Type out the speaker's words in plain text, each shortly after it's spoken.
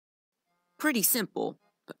Pretty simple,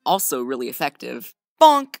 but also really effective.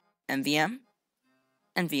 Bonk! MVM.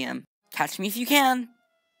 NVM. Catch me if you can.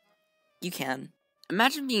 You can.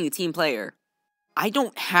 Imagine being a team player. I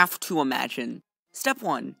don't have to imagine. Step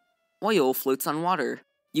 1. Oil floats on water.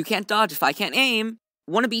 You can't dodge if I can't aim.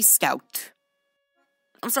 Wanna be scout.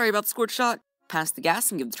 I'm sorry about the squirt shot. Pass the gas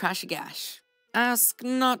and give the trash a gash. Ask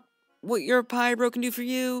not what your pyro can do for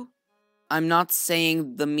you. I'm not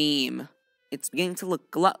saying the meme. It's beginning to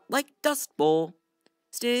look a lot like Dust Bowl.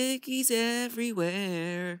 Stickies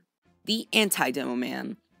everywhere. The anti-demo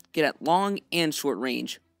man. Get at long and short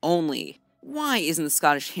range. Only. Why isn't the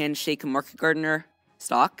Scottish handshake a market gardener?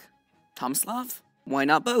 Stock? Tomislav? Why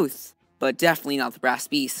not both? But definitely not the brass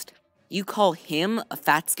beast. You call him a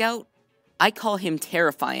fat scout? I call him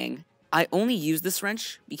terrifying. I only use this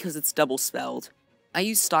wrench because it's double spelled. I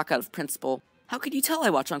use stock out of principle. How could you tell I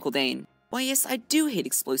watch Uncle Dane? Why yes, I do hate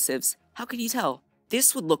explosives. How could you tell?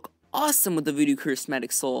 This would look awesome with the Voodoo Cursed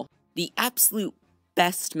Medic Soul. The absolute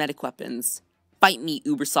best medic weapons. Fight me,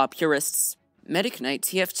 Ubersaw purists. Medic Knight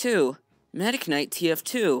TF2. Medic Knight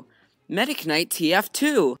TF2. Medic Knight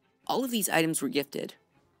TF2. All of these items were gifted.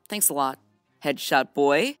 Thanks a lot. Headshot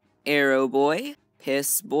Boy, Arrow Boy,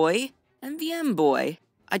 Piss Boy, MVM Boy.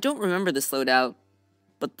 I don't remember this loadout,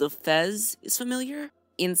 but the Fez is familiar?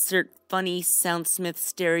 Insert funny soundsmith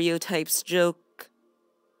stereotypes joke.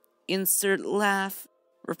 Insert laugh.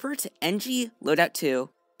 Refer to NG Loadout 2,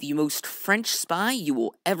 the most French spy you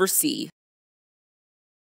will ever see.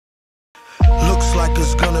 Looks like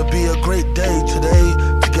it's gonna be a great day today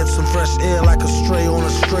to get some fresh air like a stray on a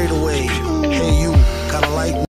straightaway. Hey you, kinda like